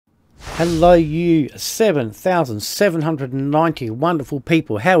Hello you 7,790 wonderful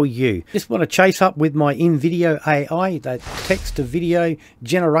people, how are you? Just want to chase up with my Invideo AI, that text to video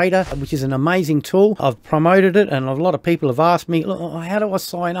generator, which is an amazing tool. I've promoted it and a lot of people have asked me, how do I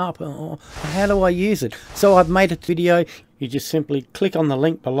sign up? How do I use it? So I've made a video. You just simply click on the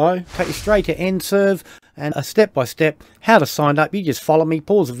link below, take you straight to Nserve, and a step-by-step how to sign up. You just follow me,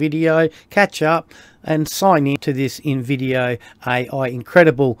 pause the video, catch up, and sign in to this Invideo AI.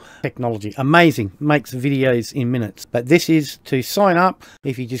 Incredible technology, amazing, makes videos in minutes. But this is to sign up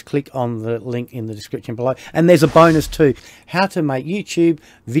if you just click on the link in the description below. And there's a bonus too, how to make YouTube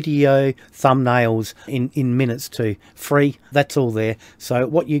video thumbnails in minutes too, free. That's all there. So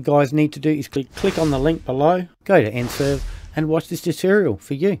what you guys need to do is click on the link below, go to Nserve and watch this tutorial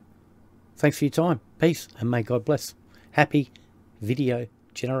for you. Thanks for your time. Peace and may God bless. Happy video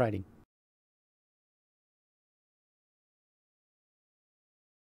generating.